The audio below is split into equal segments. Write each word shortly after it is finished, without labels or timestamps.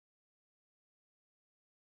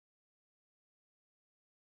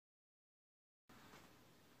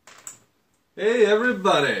Hey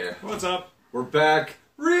everybody! What's up? We're back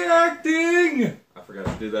reacting! I forgot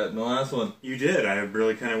to do that in the last one. You did. I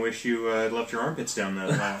really kind of wish you had left your armpits down that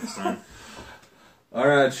last time.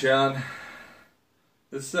 Alright, Sean.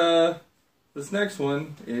 This next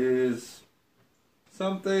one is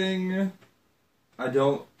something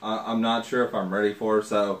I'm not sure if I'm ready for,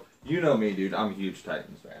 so you know me, dude. I'm a huge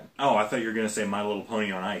Titans fan. Oh, I thought you were going to say My Little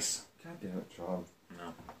Pony on Ice. God damn it, Sean.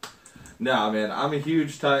 No. No, man, I'm a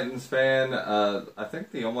huge Titans fan. I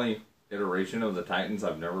think the only iteration of the Titans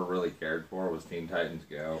I've never really cared for was Teen Titans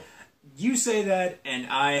Go. You say that, and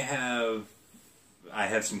I have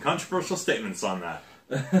some controversial statements on that.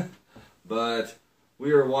 But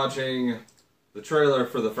we are watching the trailer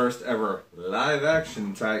for the first ever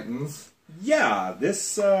live-action Titans. Yeah,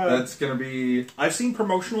 this... That's going to be... I've seen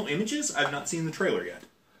promotional images. I've not seen the trailer yet.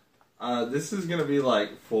 This is going to be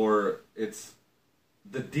like it's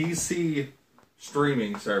the DC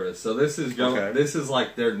streaming service. So this is This is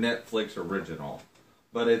like their Netflix original,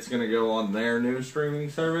 but it's going to go on their new streaming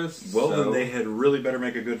service. Well, then they had really better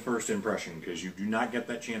make a good first impression, because you do not get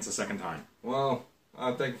that chance a second time. Well,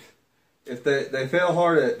 I think if they fail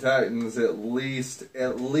hard at Titans, at least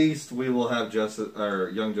we will have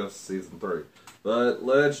Young Justice season 3. But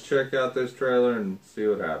let's check out this trailer and see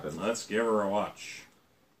what happens. Let's give her a watch.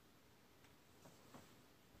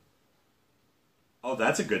 Oh,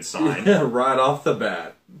 that's a good sign. Yeah, right off the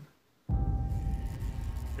bat.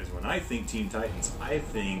 Because when I think Teen Titans, I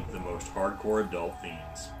think the most hardcore adult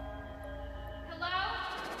themes. Hello?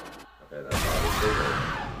 Okay, that's obviously her.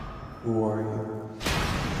 Who are you?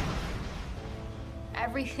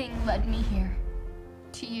 Everything led me here.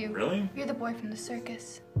 To you. Really? You're the boy from the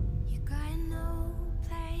circus.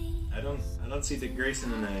 I don't see Dick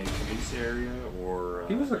Grayson in a police area or...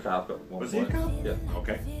 He was a cop at one Was point. he a cop? Yeah.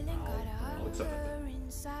 Okay. I'll accept that.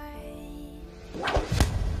 I don't think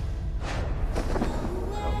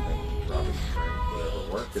Robin Frank would ever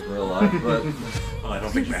work in real life, but... Well, I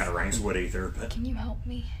don't think Batarangs would either, but... Can you help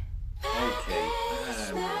me? Okay.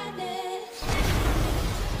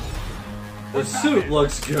 The suit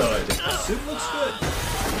looks good. The suit looks good.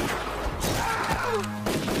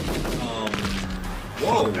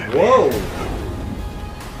 Whoa, whoa!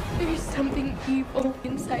 There's something evil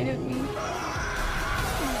inside of me.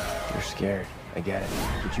 You're scared. I get it.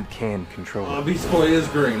 But you can control it. Beast Boy is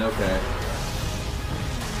green, okay.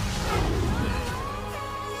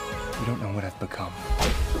 You don't know what I've become.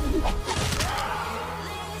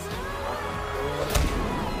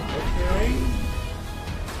 Okay.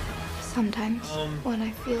 Sometimes, when I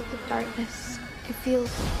feel the darkness, it feels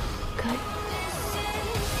good.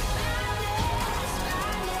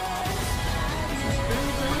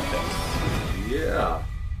 Yeah.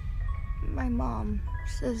 My mom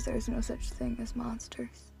says there's no such thing as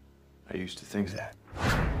monsters. I used to think that.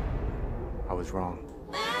 I was wrong.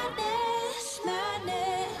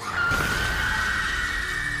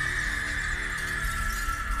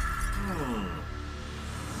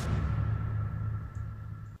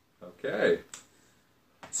 Okay.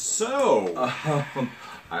 So, I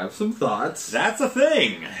have some thoughts. that's a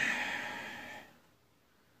thing.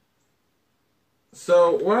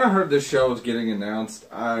 So, when I heard this show was getting announced,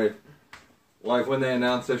 when they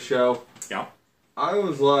announced this show, Yeah. I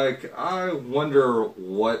was like, I wonder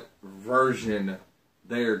what version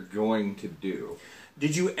they're going to do.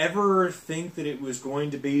 Did you ever think that it was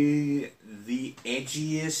going to be the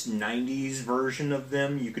edgiest 90s version of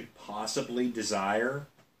them you could possibly desire?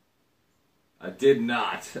 I did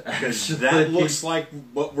not. Because Actually. that looks like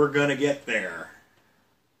what we're going to get there.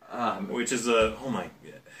 Um, Which is a... Oh my...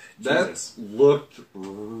 That Jesus. looked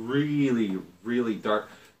really, really dark.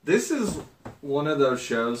 This is one of those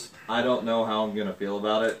shows, I don't know how I'm going to feel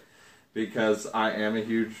about it, because I am a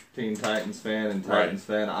huge Teen Titans fan and Titans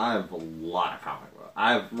fan. I have a lot of comic books.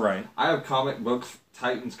 I have comic books,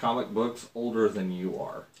 Titans comic books, older than you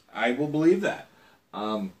are. I will believe that.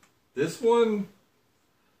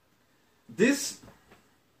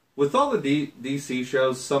 With all the DC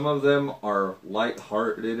shows, some of them are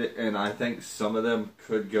lighthearted, and I think some of them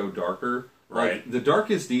could go darker. Right. Like, the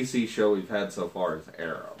darkest DC show we've had so far is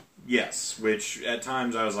Arrow. Yes, which at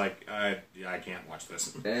times I was like, I can't watch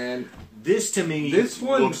this. And This, to me,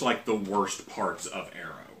 looks like the worst parts of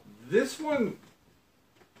Arrow. this one,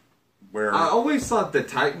 Where... I always thought the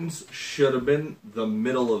Titans should have been the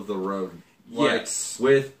middle of the road. Yes.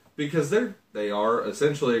 Because they are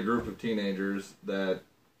essentially a group of teenagers that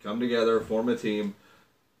come together, form a team.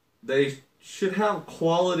 They should have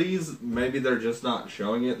qualities, maybe they're just not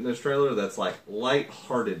showing it in this trailer, that's like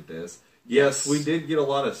lightheartedness. Yes, we did get a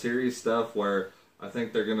lot of serious stuff where I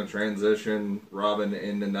think they're going to transition Robin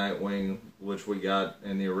into Nightwing, which we got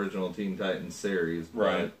in the original Teen Titans series.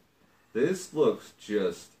 Right. But this looks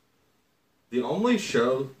just... The only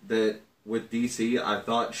show that, with DC, I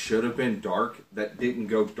thought should have been dark, that didn't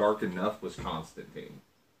go dark enough, was Constantine.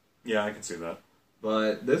 Yeah, I can see that.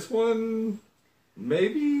 But this one...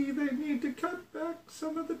 Maybe they need to cut back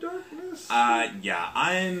some of the darkness. Yeah,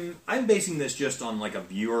 I'm basing this just on like a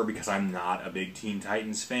viewer because I'm not a big Teen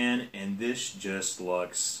Titans fan, and this just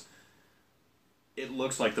looks. It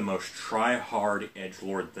looks like the most try-hard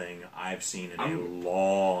edgelord thing I've seen in a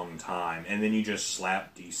long time, and then you just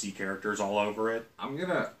slap DC characters all over it. I'm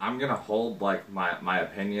gonna hold like my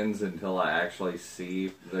opinions until I actually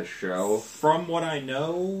see the show. From what I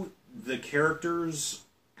know, the characters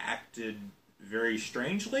acted very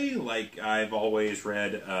strangely. Like, I've always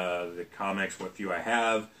read the comics, what few I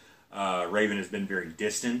have. Raven has been very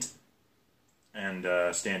distant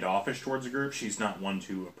and standoffish towards the group. She's not one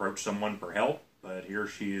to approach someone for help, but here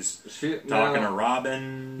she's talking to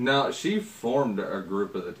Robin. No, she formed a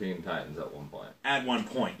group of the Teen Titans at one point. At one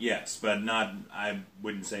point, yes, but not, I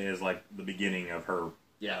wouldn't say as like the beginning of her.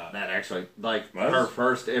 Yeah, that actually, like, Was? her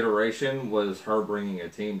first iteration was her bringing a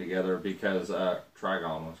team together because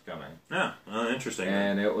Trigon was coming. Yeah, interesting.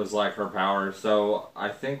 And it was like her power. So I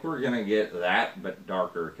think we're going to get that, but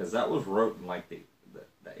darker, because that was wrote in like the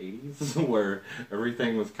 80s, where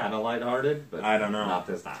everything was kind of lighthearted, but I don't know. Not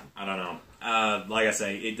this time. I don't know. Like I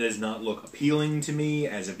say, it does not look appealing to me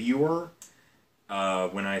as a viewer.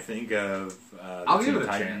 When I think of I'll give it a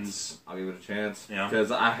Titans, chance. I'll give it a chance. Yeah.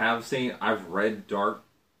 Because I've read Dark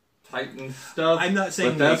Titan stuff. I'm not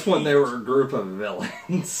saying but that's they when they can't. were a group of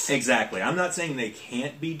villains. Exactly. I'm not saying they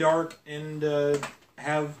can't be dark and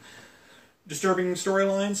have disturbing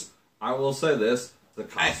storylines. I will say this: the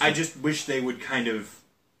costume. I just wish they would kind of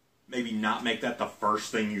maybe not make that the first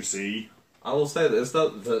thing you see. I will say this though: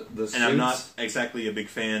 the suits. And I'm not exactly a big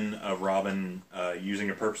fan of Robin using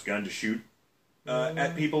a purpose gun to shoot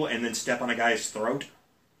at people and then step on a guy's throat.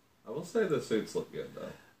 I will say the suits look good though.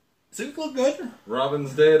 Suits look good.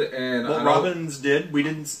 Robin's did, and Well, Robin's did. We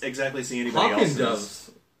didn't exactly see anybody Hawk else's. and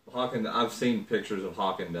Dove's. I've seen pictures of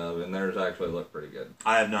Hawk and Dove, and theirs actually look pretty good.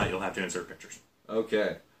 I have not. You'll have to insert pictures.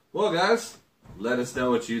 Okay. Well, guys, let us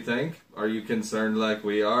know what you think. Are you concerned like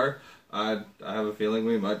we are? I have a feeling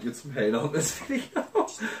we might get some hate on this video.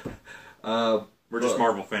 We're just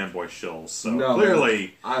Marvel fanboy shills, so No,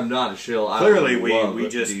 clearly, I'm not a shill. Clearly, I love we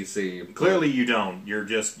just DC. Clearly, you don't. You're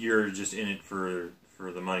just in it for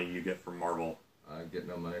the money you get from Marvel. I get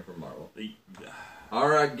no money from Marvel. All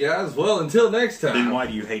right, guys. Well, until next time. Then why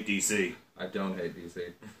do you hate DC? I don't hate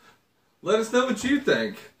DC. Let us know what you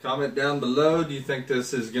think. Comment down below. Do you think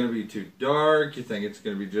this is going to be too dark? You think it's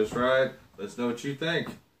going to be just right? Let us know what you think.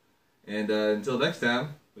 And until next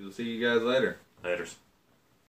time, we'll see you guys later. Laters.